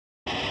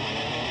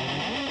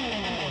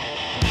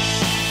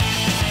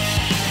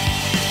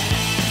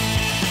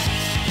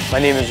My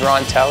name is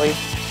Talley.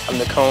 I'm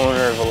the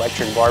co-owner of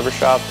Electric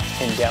Barbershop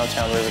in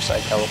downtown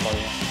Riverside,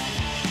 California.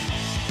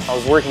 I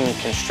was working in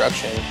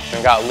construction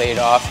and got laid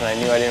off, and I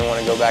knew I didn't want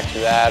to go back to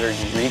that or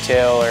do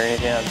retail or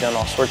anything. I've done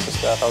all sorts of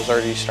stuff. I was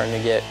already starting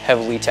to get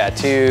heavily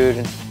tattooed,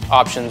 and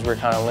options were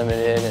kind of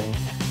limited, and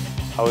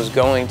I was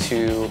going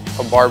to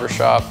a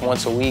barbershop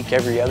once a week,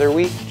 every other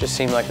week. Just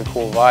seemed like a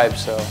cool vibe.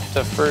 So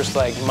the first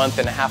month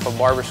and a half of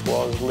barber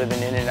school, I was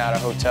living in and out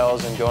of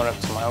hotels and going up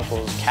to my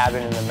uncle's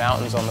cabin in the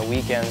mountains on the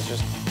weekends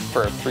just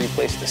for a free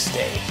place to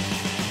stay.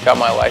 Got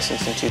my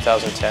license in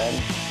 2010,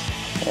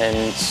 and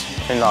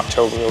in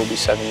October it will be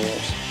 7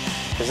 years.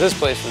 Because this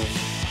place was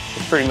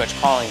pretty much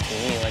calling to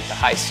me, like the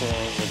high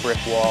ceilings, the brick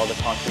wall, the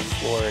concrete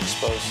floor,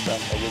 exposed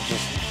stuff.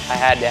 I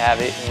had to have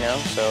it, you know?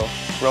 So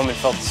Roman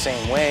felt the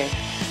same way.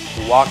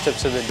 We walked up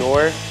to the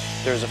door,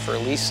 there was a for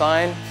lease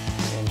sign,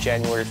 and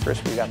January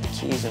 1st we got the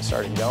keys and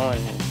started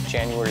going. And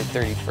January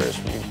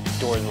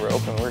 31st, doors were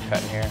open, we were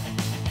cutting hair.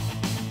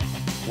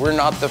 We're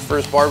not the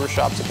first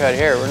barbershop to cut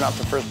hair. We're not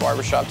the first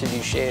barbershop to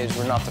do shaves.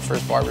 We're not the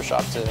first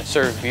barbershop to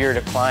serve beer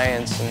to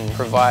clients and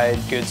provide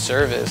good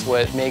service.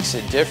 What makes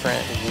it different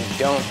is we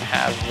don't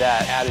have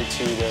that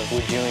attitude of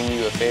we're doing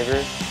you a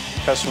favor.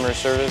 Customer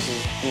service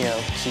is,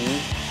 key.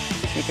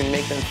 If you can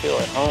make them feel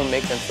at home,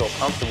 make them feel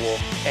comfortable,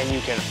 and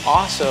you can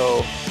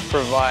also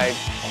provide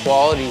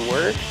quality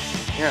work,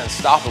 you're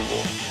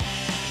unstoppable.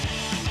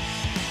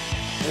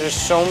 There's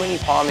so many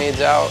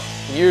pomades out.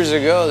 Years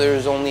ago, there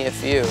was only a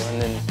few,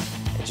 and then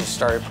it just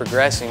started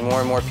progressing. More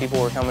and more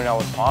people were coming out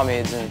with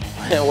pomades, and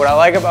what I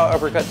like about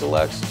Uppercut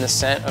Deluxe, the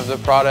scent of the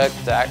product,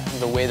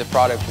 the way the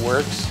product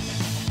works.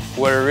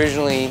 What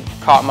originally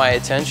caught my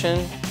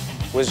attention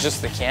was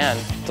just the can,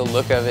 the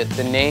look of it,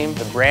 the name,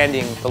 the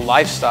branding, the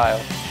lifestyle.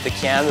 The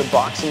can, the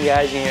boxing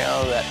guys,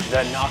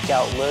 that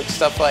knockout look,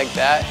 stuff like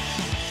that.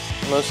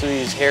 Most of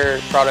these hair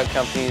product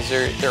companies,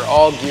 they're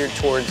all geared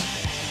towards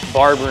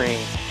barbering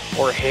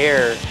or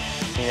hair,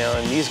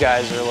 and these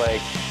guys are like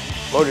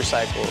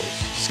motorcycles,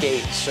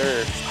 skate,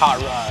 surf,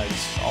 hot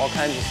rods, all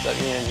kinds of stuff,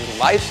 just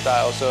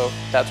lifestyle. So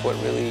that's what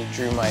really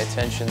drew my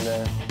attention,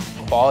 the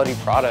quality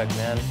product,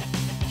 man.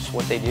 It's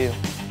what they do.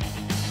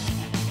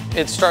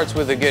 It starts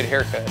with a good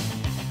haircut.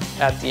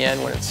 At the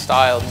end, when it's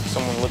styled,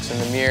 someone looks in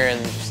the mirror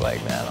and just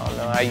like, man, I don't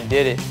know how you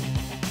did it,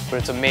 but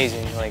it's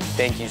amazing. Like,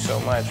 thank you so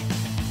much.